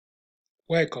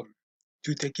Welcome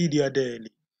to Tekedia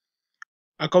Daily.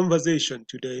 Our conversation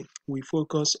today we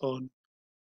focus on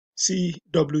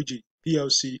CWG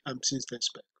Plc and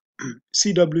SystemSpecs.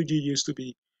 CWG used to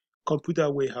be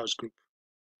Computer Warehouse Group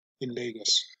in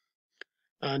Lagos,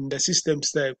 and the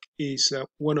SystemSpecs is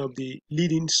one of the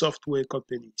leading software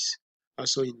companies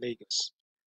also in Lagos.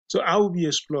 So I will be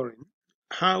exploring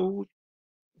how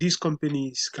these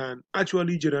companies can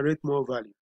actually generate more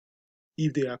value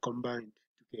if they are combined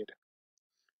together.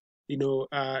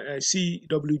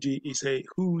 CWG is a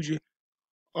huge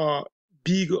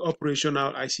big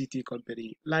operational ICT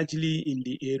company, largely in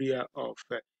the area of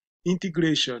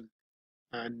integration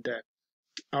and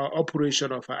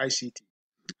operation of ICT.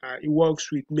 It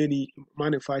works with many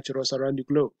manufacturers around the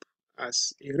globe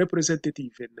as a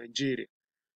representative in Nigeria,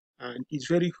 and is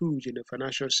very huge in the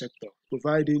financial sector,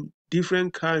 providing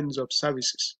different kinds of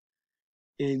services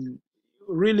in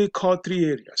really core three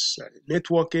areas: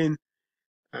 networking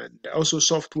and also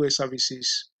software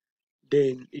services.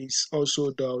 Then it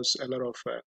also does a lot of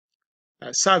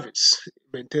service,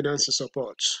 maintenance, and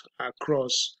support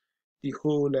across the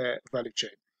whole value chain.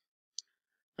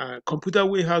 Computer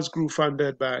Warehouse Group,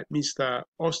 founded by Mr.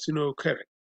 Austin Ekekwe,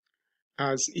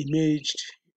 has emerged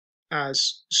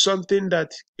as something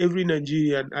that every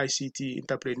Nigerian ICT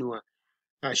entrepreneur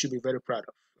should be very proud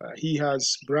of. He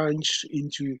has branched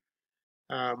into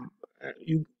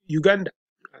Uganda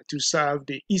to serve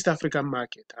the East African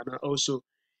market, and also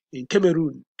in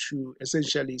Cameroon to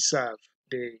essentially serve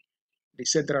the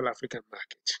Central African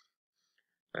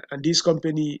market. And this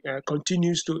company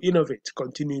continues to innovate,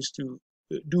 continues to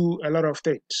do a lot of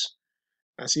things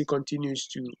as it continues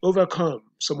to overcome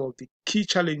some of the key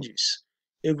challenges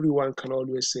everyone can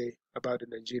always say about the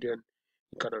Nigerian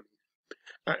economy.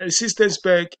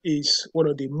 SystemSpecs is one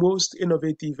of the most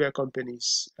innovative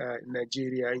companies in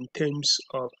Nigeria in terms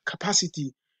of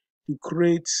capacity to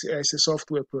create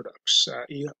software products.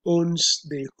 It owns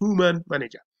the Human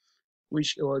Manager,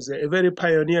 which was a very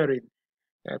pioneering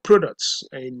products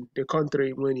in the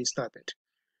country when it started.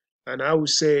 And I would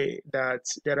say that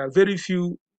there are very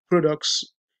few products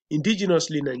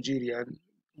indigenously Nigerian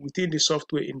within the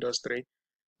software industry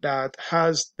that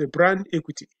has the brand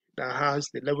equity, that has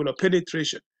the level of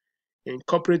penetration in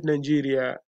corporate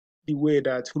Nigeria the way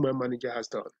that Human Manager has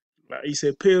done. It's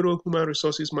a payroll human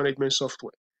resources management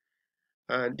software.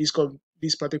 And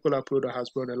this particular product has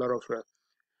brought a lot of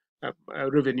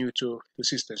revenue to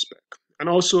SystemSpecs. And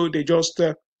also, they just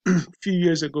a few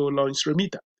years ago launched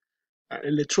Remita,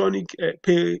 electronic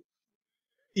pay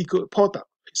portal,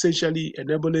 essentially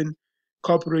enabling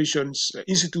corporations,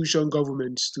 institution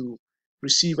governments to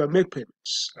receive and make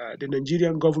payments. The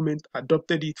Nigerian government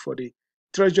adopted it for the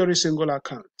Treasury single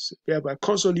accounts, thereby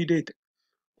consolidating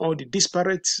all the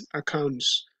disparate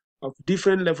accounts of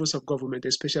different levels of government,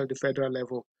 especially the federal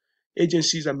level,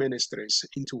 agencies and ministries,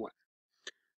 into one.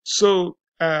 So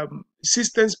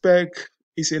SystemSpecs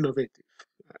is innovative.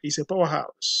 It's a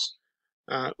powerhouse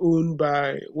owned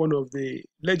by one of the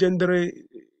legendary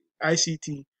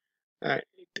ICT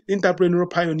entrepreneurial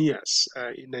pioneers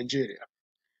in Nigeria,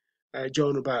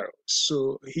 John Barrow.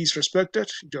 So he's respected,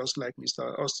 just like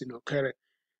Mr. Austin Ekekwe,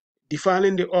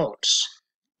 defying the odds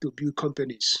to build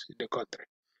companies in the country.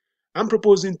 I'm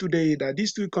proposing today that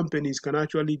these two companies can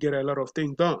actually get a lot of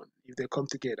things done if they come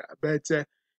together. But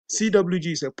CWG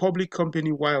is a public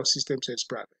company while SystemSpecs is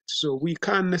private. So we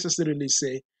can't necessarily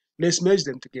say, let's merge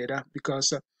them together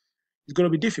because it's going to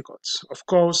be difficult. Of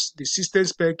course, the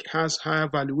SystemSpecs has higher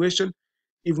valuation,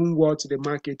 even what the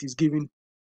market is giving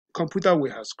Computer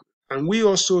Warehouse Group. And we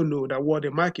also know that what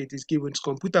the market is giving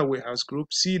Computer Warehouse Group,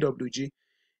 CWG,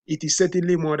 it is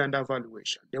certainly more than that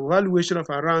valuation. The valuation of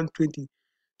around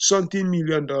 $20-something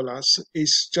million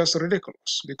is just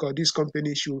ridiculous because this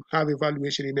company should have a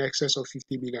valuation in excess of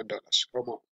 $50 million or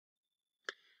more.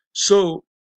 So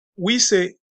we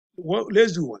say, well,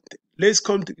 let's do one thing.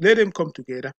 Let them come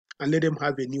together and let them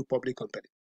have a new public company.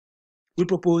 We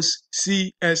propose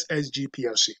CSSG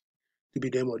Plc to be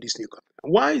the name of this new company.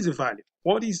 Why is it valid?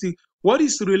 What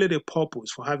is really the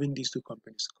purpose for having these two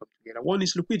companies to come together? One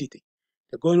is liquidity.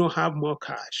 They're going to have more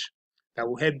cash that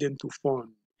will help them to fund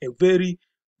a very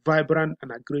vibrant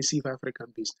and aggressive African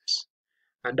business.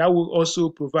 And that will also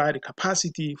provide a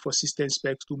capacity for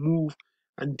SystemSpecs to move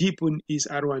and deepen its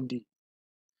R&D.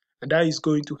 And that is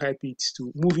going to help it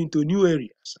to move into new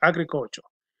areas, agriculture,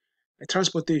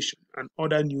 transportation, and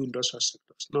other new industrial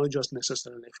sectors, not just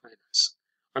necessarily finance.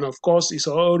 And of course, it's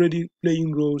already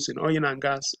playing roles in oil and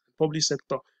gas, public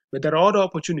sector, but there are other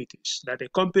opportunities that a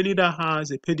company that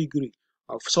has a pedigree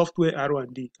of software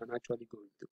R&D can actually go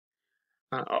into.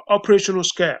 operational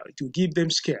scale, to give them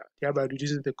scale, thereby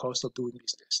reducing the cost of doing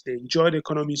business. They enjoy the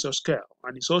economies of scale,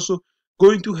 and it's also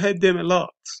going to help them a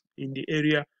lot in the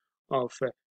area of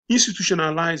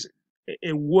institutionalizing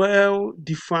a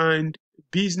well-defined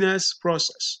business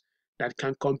process that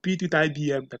can compete with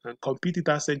IBM, that can compete with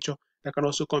Accenture, that can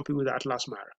also compete with Atlas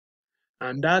Mara.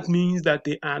 And that means that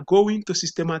they are going to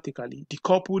systematically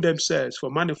decouple themselves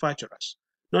from manufacturers,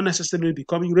 not necessarily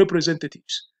becoming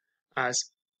representatives, as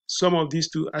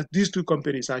these two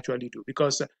companies actually do.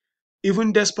 Because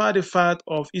even despite the fact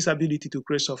of its ability to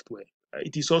create software,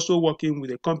 it is also working with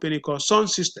a company called Sun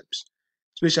Systems,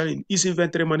 especially in its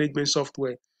inventory management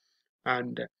software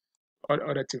and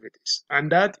other activities.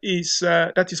 And that is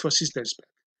for SystemSpecs.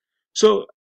 So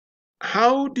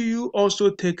how do you also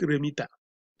take Remita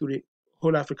to the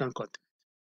whole African continent?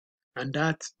 And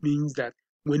that means that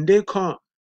when they come,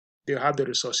 they have the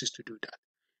resources to do that.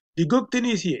 The good thing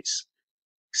is, yes,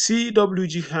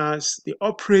 CWG has the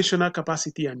operational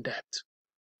capacity and depth,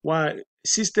 while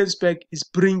SystemSpec is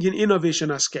bringing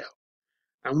innovation at scale.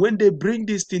 And when they bring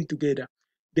this thing together,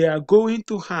 they are going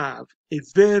to have a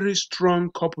very strong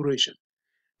corporation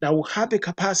that will have the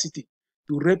capacity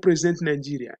to represent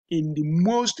Nigeria in the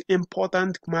most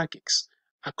important markets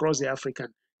across the African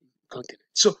continent.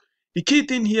 So the key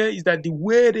thing here is that the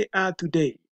way they are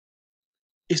today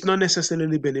is not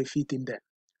necessarily benefiting them,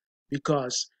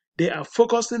 because they are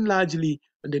focusing largely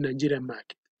on the Nigerian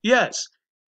market. Yes,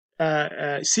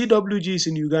 CWG is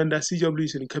in Uganda, CWG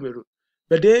is in Cameroon,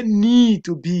 but they need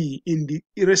to be in the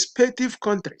respective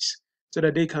countries so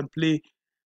that they can play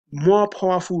more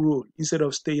powerful role instead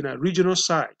of staying at regional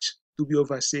sites to be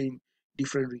overseeing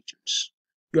different regions.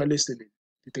 You are listening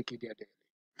to Tekedia.